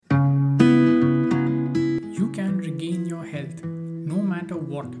matter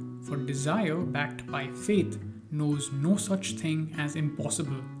what, for desire backed by faith knows no such thing as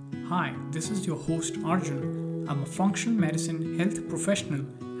impossible. Hi, this is your host Arjun. I'm a functional medicine health professional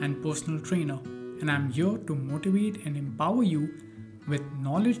and personal trainer, and I'm here to motivate and empower you with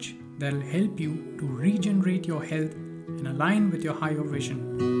knowledge that'll help you to regenerate your health and align with your higher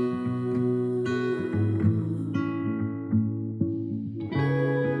vision.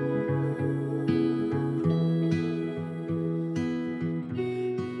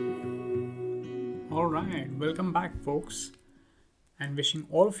 Alright, welcome back, folks, and wishing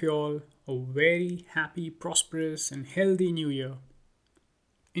all of you all a very happy, prosperous, and healthy new year.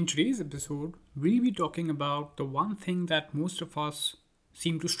 In today's episode, we'll be talking about the one thing that most of us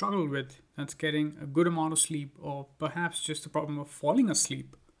seem to struggle with, that's getting a good amount of sleep, or perhaps just the problem of falling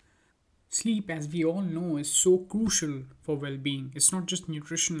asleep. Sleep, as we all know, is so crucial for well-being. It's not just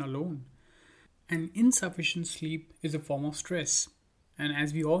nutrition alone. And insufficient sleep is a form of stress. And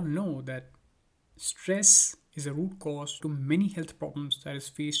as we all know that stress is a root cause to many health problems that is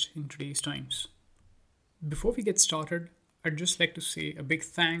faced in today's times. Before we get started, I'd just like to say a big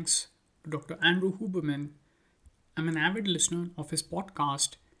thanks to Dr. Andrew Huberman. I'm an avid listener of his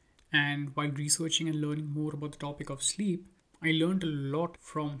podcast, and while researching and learning more about the topic of sleep, I learned a lot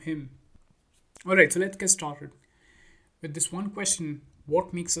from him. Alright, so let's get started with this one question: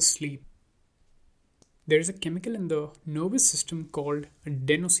 what makes us sleep? There is a chemical in the nervous system called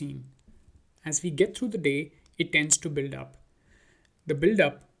adenosine. As we get through the day, it tends to build up. The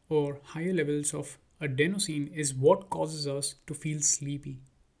build-up or higher levels of adenosine is what causes us to feel sleepy.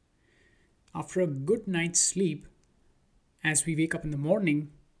 After a good night's sleep, as we wake up in the morning,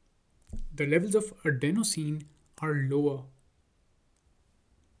 the levels of adenosine are lower.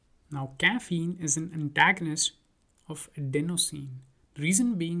 Now, caffeine is an antagonist of adenosine. The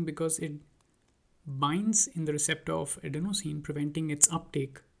reason being because it binds in the receptor of adenosine, preventing its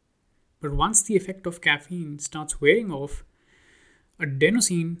uptake. But once the effect of caffeine starts wearing off,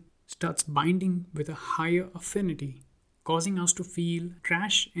 adenosine starts binding with a higher affinity, causing us to feel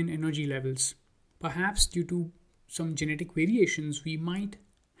crash in energy levels. Perhaps due to some genetic variations, we might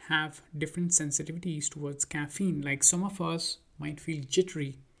have different sensitivities towards caffeine. Like some of us might feel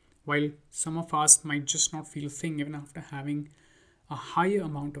jittery, while some of us might just not feel a thing even after having a higher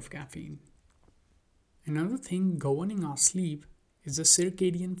amount of caffeine. Another thing governing our sleep is the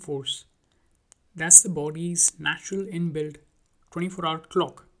circadian force. That's the body's natural inbuilt 24-hour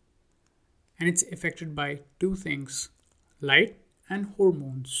clock. And it's affected by two things: light and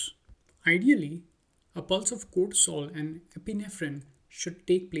hormones. Ideally, a pulse of cortisol and epinephrine should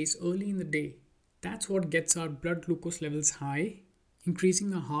take place early in the day. That's what gets our blood glucose levels high,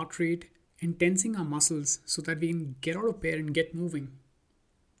 increasing our heart rate and tensing our muscles so that we can get out of bed and get moving.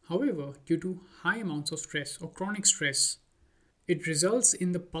 However, due to high amounts of stress or chronic stress, it results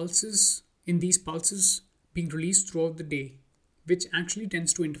in these pulses being released throughout the day, which actually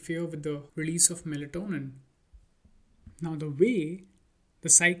tends to interfere with the release of melatonin. Now, the way the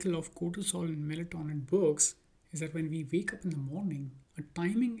cycle of cortisol and melatonin works is that when we wake up in the morning, a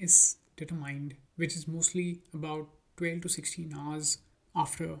timing is determined, which is mostly about 12 to 16 hours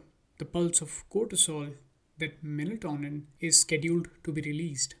after the pulse of cortisol, that melatonin is scheduled to be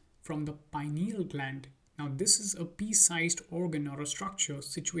released from the pineal gland. Now, this is a pea-sized organ or a structure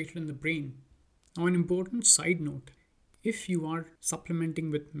situated in the brain. Now, an important side note: if you are supplementing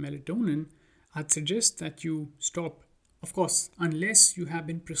with melatonin, I'd suggest that you stop. Of course, unless you have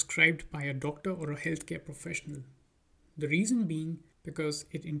been prescribed by a doctor or a healthcare professional. The reason being because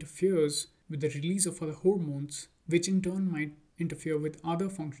it interferes with the release of other hormones, which in turn might interfere with other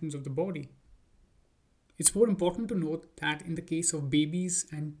functions of the body. It's more important to note that in the case of babies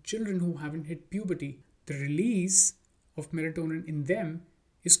and children who haven't hit puberty, the release of melatonin in them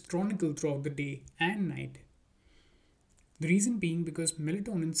is chronicle throughout the day and night. The reason being because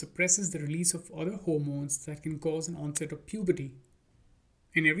melatonin suppresses the release of other hormones that can cause an onset of puberty.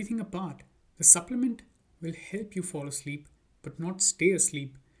 And everything apart, the supplement will help you fall asleep but not stay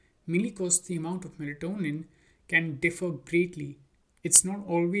asleep, mainly because the amount of melatonin can differ greatly. It's not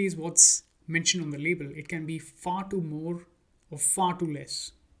always what's mentioned on the label. It can be far too more or far too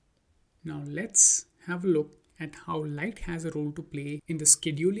less. Now let's have a look at how light has a role to play in the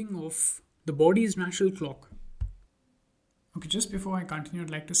scheduling of the body's natural clock. Okay, just before I continue, I'd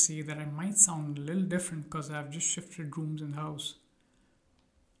like to say that I might sound a little different because I've just shifted rooms in the house.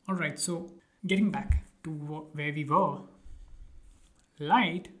 Alright, so getting back to where we were,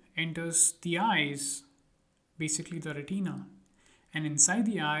 light enters the eyes, basically the retina, and inside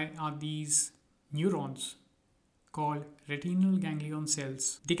the eye are these neurons called retinal ganglion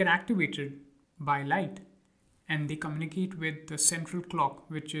cells. They get activated by light, and they communicate with the central clock,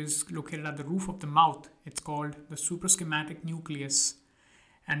 which is located at the roof of the mouth. It's called the supraschematic nucleus.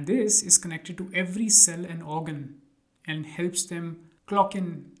 And this is connected to every cell and organ and helps them clock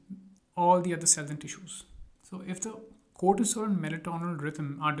in all the other cells and tissues. So if the cortisol and melatonin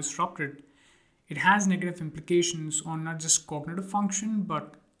rhythm are disrupted, it has negative implications on not just cognitive function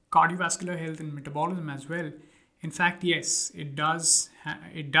but cardiovascular health and metabolism as well. In fact, yes, it does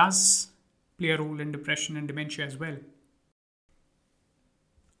play a role in depression and dementia as well.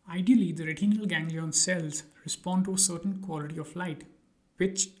 Ideally, the retinal ganglion cells respond to a certain quality of light,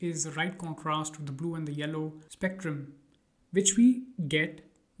 which is the right contrast to the blue and the yellow spectrum, which we get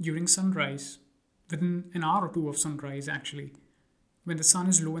during sunrise, within an hour or two of sunrise actually, when the sun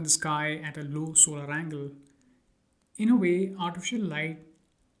is low in the sky at a low solar angle. In a way, artificial light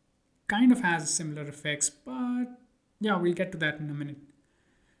kind of has similar effects, but yeah, we'll get to that in a minute.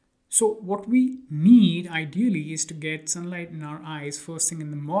 So what we need ideally is to get sunlight in our eyes first thing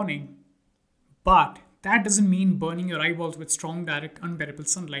in the morning, but that doesn't mean burning your eyeballs with strong direct unbearable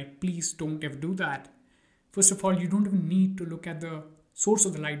sunlight. Please don't ever do that. First of all, you don't even need to look at the source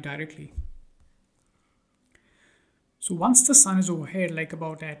of the light directly. So once the sun is overhead, like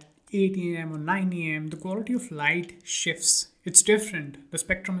about at 8 a.m. or 9 a.m., the quality of light shifts. It's different. The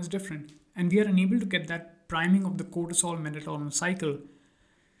spectrum is different. And we are unable to get that priming of the cortisol melatonin cycle.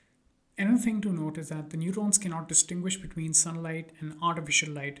 Another thing to note is that the neurons cannot distinguish between sunlight and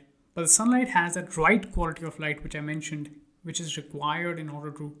artificial light. But the sunlight has that right quality of light which I mentioned, which is required in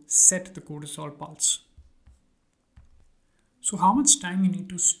order to set the cortisol pulse. So how much time you need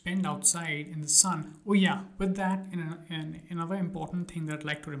to spend outside in the sun? Oh yeah, with that, another important thing that I'd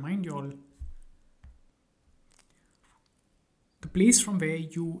like to remind you all. The place from where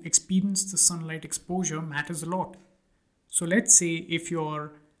you experience the sunlight exposure matters a lot. So let's say if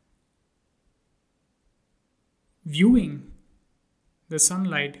you're viewing the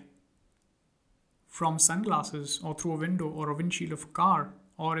sunlight from sunglasses or through a window or a windshield of a car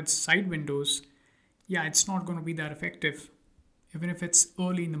or its side windows, yeah, it's not going to be that effective. Even if it's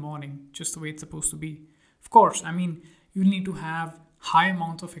early in the morning, just the way it's supposed to be. Of course, I mean, you need to have high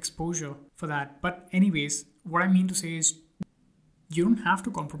amounts of exposure for that. But anyways, what I mean to say is you don't have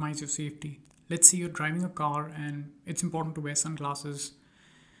to compromise your safety. Let's say you're driving a car and it's important to wear sunglasses,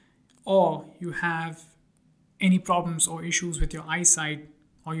 or you have any problems or issues with your eyesight,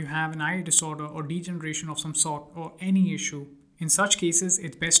 or you have an eye disorder or degeneration of some sort, or any issue. In such cases,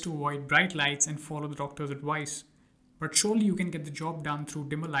 it's best to avoid bright lights and follow the doctor's advice. But surely you can get the job done through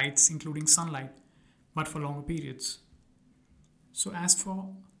dimmer lights, including sunlight, but for longer periods. So as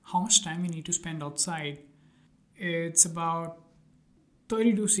for how much time you need to spend outside, it's about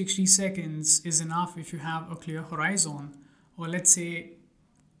 30 to 60 seconds is enough if you have a clear horizon. Or let's say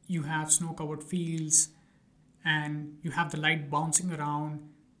you have snow-covered fields and you have the light bouncing around,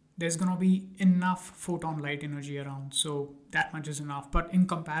 there's going to be enough photon light energy around. So that much is enough. But in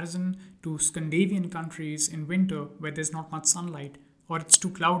comparison to Scandinavian countries in winter where there's not much sunlight or it's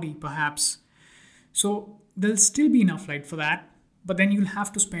too cloudy perhaps, so there'll still be enough light for that. But then you'll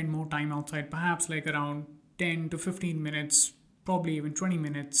have to spend more time outside, perhaps like around 10 to 15 minutes, probably even 20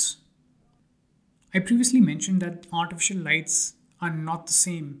 minutes. I previously mentioned that artificial lights are not the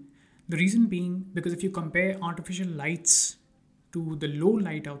same. The reason being because if you compare artificial lights to the low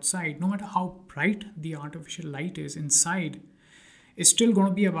light outside, no matter how bright the artificial light is inside, it's still going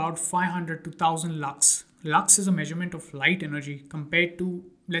to be about 500 to 1000 lux. Lux is a measurement of light energy compared to,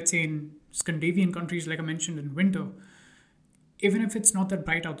 let's say, in Scandinavian countries, like I mentioned, in winter. Even if it's not that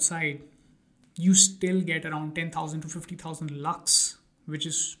bright outside, you still get around 10,000 to 50,000 lux, which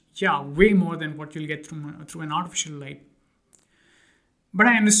is, yeah, way more than what you'll get through an artificial light. But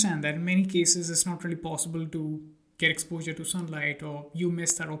I understand that in many cases, it's not really possible to get exposure to sunlight, or you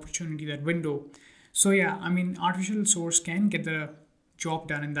miss that opportunity, that window. So yeah, I mean, artificial source can get the job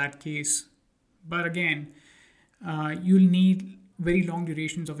done in that case. But again, you'll need very long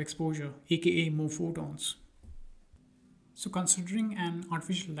durations of exposure, aka more photons. So considering an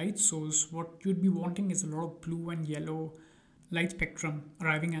artificial light source, what you'd be wanting is a lot of blue and yellow light spectrum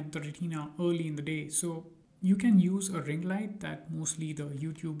arriving at the retina early in the day. So you can use a ring light that mostly the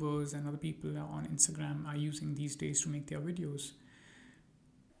YouTubers and other people on Instagram are using these days to make their videos.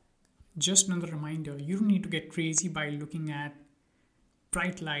 Just another reminder, you don't need to get crazy by looking at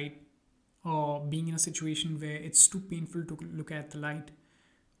bright light or being in a situation where it's too painful to look at the light.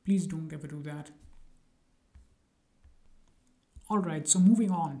 Please don't ever do that. Alright, so moving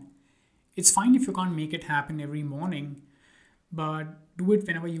on. It's fine if you can't make it happen every morning, but do it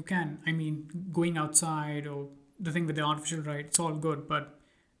whenever you can. I mean, going outside or the thing with the artificial light, it's all good, but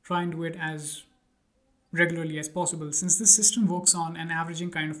try and do it as regularly as possible, since this system works on an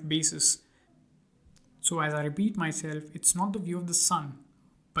averaging kind of basis. So, as I repeat myself, it's not the view of the sun,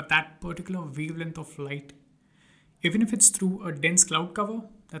 but that particular wavelength of light. Even if it's through a dense cloud cover,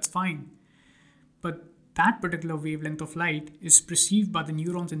 that's fine. But that particular wavelength of light is perceived by the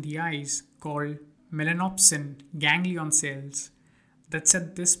neurons in the eyes called melanopsin ganglion cells that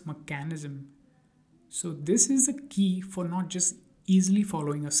set this mechanism. So this is the key for not just easily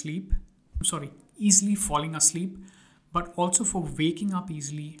falling asleep, but also for waking up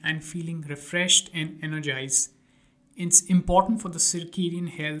easily and feeling refreshed and energized. It's important for the circadian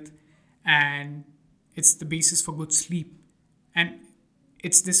health, and it's the basis for good sleep. And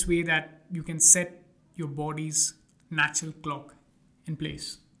it's this way that you can set your body's natural clock in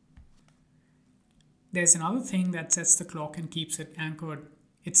place. There's another thing that sets the clock and keeps it anchored.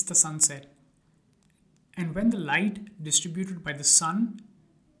 It's the sunset. And when the light distributed by the sun,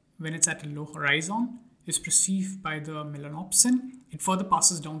 when it's at a low horizon, is perceived by the melanopsin, it further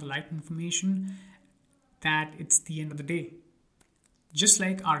passes down the light information that it's the end of the day. Just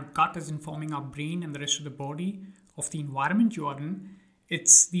like our gut is informing our brain and the rest of the body of the environment you are in,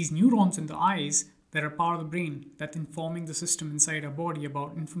 it's these neurons in the eyes that are part of the brain that's informing the system inside our body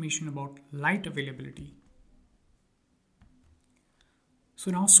about information about light availability.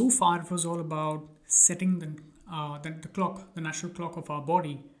 So far it was all about setting the clock, the natural clock of our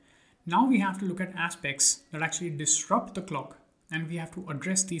body. Now we have to look at aspects that actually disrupt the clock, and we have to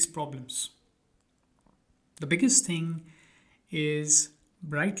address these problems. The biggest thing is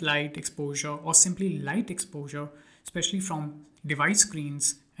bright light exposure, or simply light exposure, especially from device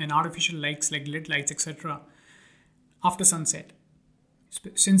screens and artificial lights like LED lights, etc. after sunset.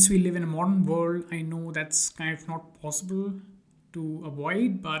 Since we live in a modern world, I know that's kind of not possible to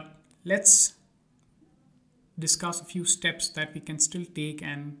avoid, but let's discuss a few steps that we can still take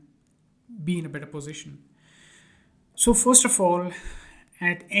and be in a better position. So first of all,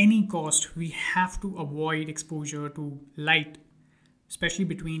 at any cost, we have to avoid exposure to light, especially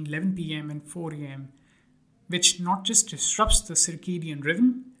between 11 p.m. and 4 a.m., which not just disrupts the circadian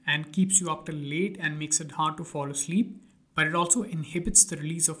rhythm and keeps you up till late and makes it hard to fall asleep, but it also inhibits the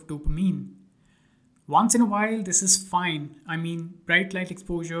release of dopamine. Once in a while, this is fine. Bright light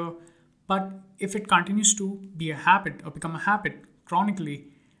exposure, but if it continues to be a habit or become a habit chronically,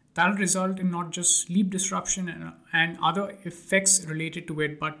 that'll result in not just sleep disruption and other effects related to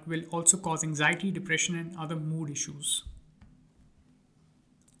it, but will also cause anxiety, depression, and other mood issues.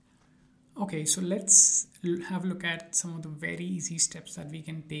 Okay, so let's have a look at some of the very easy steps that we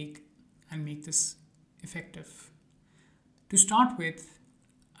can take and make this effective. To start with,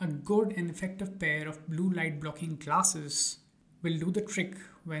 a good and effective pair of blue light blocking glasses will do the trick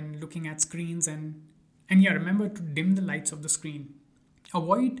when looking at screens, and remember to dim the lights of the screen.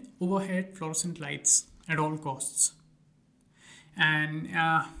 Avoid overhead fluorescent lights at all costs. And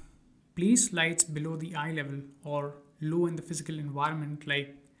place lights below the eye level or low in the physical environment.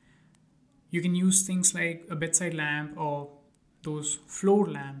 Like you can use things like a bedside lamp or those floor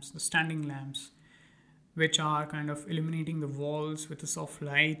lamps, the standing lamps, which are kind of illuminating the walls with a soft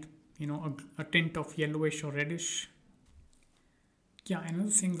light, a tint of yellowish or reddish. Yeah, another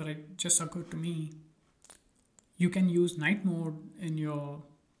thing that just occurred to me, you can use night mode in your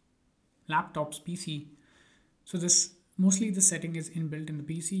laptop's PC. So mostly the setting is inbuilt in the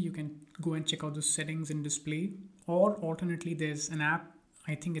PC. You can go and check out the settings in display, or alternately there's an app,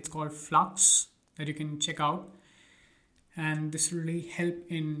 I think it's called Flux, that you can check out, and this will really help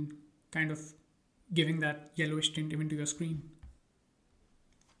in kind of giving that yellowish tint even to your screen.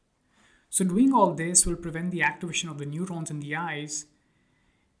 So doing all this will prevent the activation of the neurons in the eyes.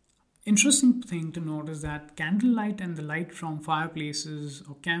 Interesting thing to note is that candlelight and the light from fireplaces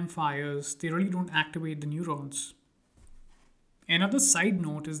or campfires, they really don't activate the neurons. Another side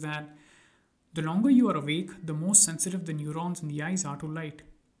note is that the longer you are awake, the more sensitive the neurons in the eyes are to light.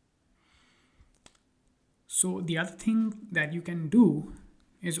 So the other thing that you can do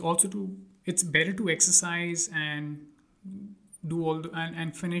is it's better to exercise and do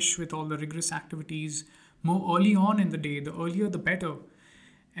and finish with all the rigorous activities more early on in the day. The earlier the better.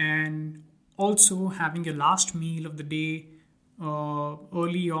 And also having your last meal of the day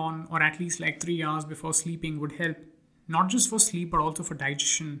early on, or at least like 3 hours before sleeping, would help, not just for sleep but also for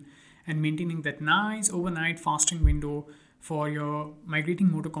digestion and maintaining that nice overnight fasting window for your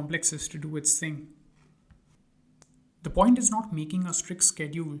migrating motor complexes to do its thing. The point is not making a strict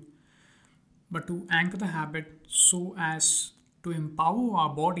schedule, but to anchor the habit so as to empower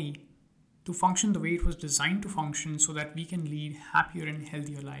our body to function the way it was designed to function, so that we can lead happier and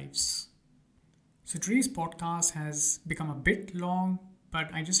healthier lives. So today's podcast has become a bit long,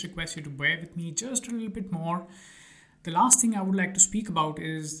 but I just request you to bear with me just a little bit more. The last thing I would like to speak about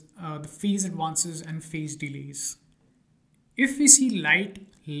is the phase advances and phase delays. If we see light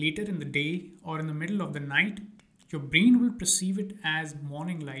later in the day or in the middle of the night, your brain will perceive it as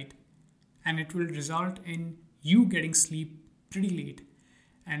morning light, and it will result in you getting sleep pretty late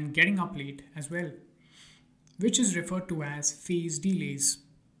and getting up late as well, which is referred to as phase delays.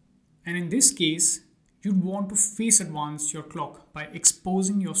 And in this case, you'd want to phase advance your clock by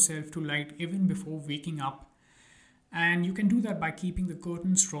exposing yourself to light even before waking up. And you can do that by keeping the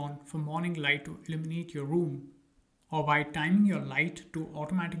curtains drawn for morning light to illuminate your room, or by timing your light to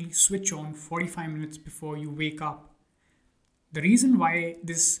automatically switch on 45 minutes before you wake up. The reason why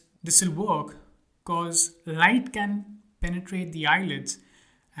this will work, because light can penetrate the eyelids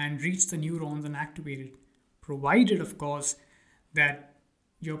and reach the neurons and activate it, provided of course that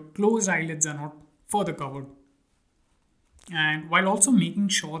your closed eyelids are not further covered. And while also making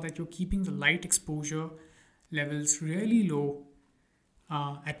sure that you're keeping the light exposure levels really low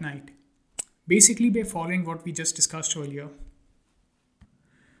at night. Basically by following what we just discussed earlier.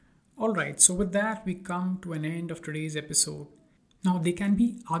 Alright, so with that we come to an end of today's episode. Now there can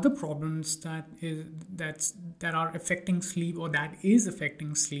be other problems that are affecting sleep or that is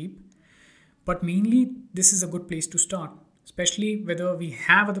affecting sleep, but mainly this is a good place to start. Especially whether we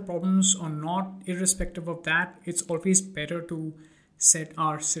have other problems or not, irrespective of that, it's always better to set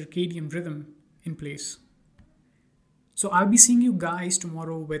our circadian rhythm in place. So I'll be seeing you guys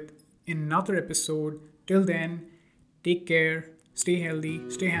tomorrow with another episode. Till then, take care, stay healthy,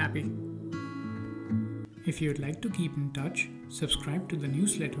 stay happy. If you'd like to keep in touch, subscribe to the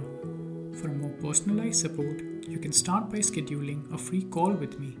newsletter. For more personalized support, you can start by scheduling a free call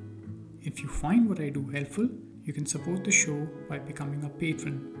with me. If you find what I do helpful, you can support the show by becoming a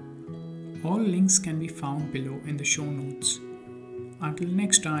patron. All links can be found below in the show notes. Until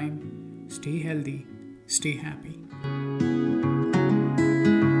next time, stay healthy, stay happy.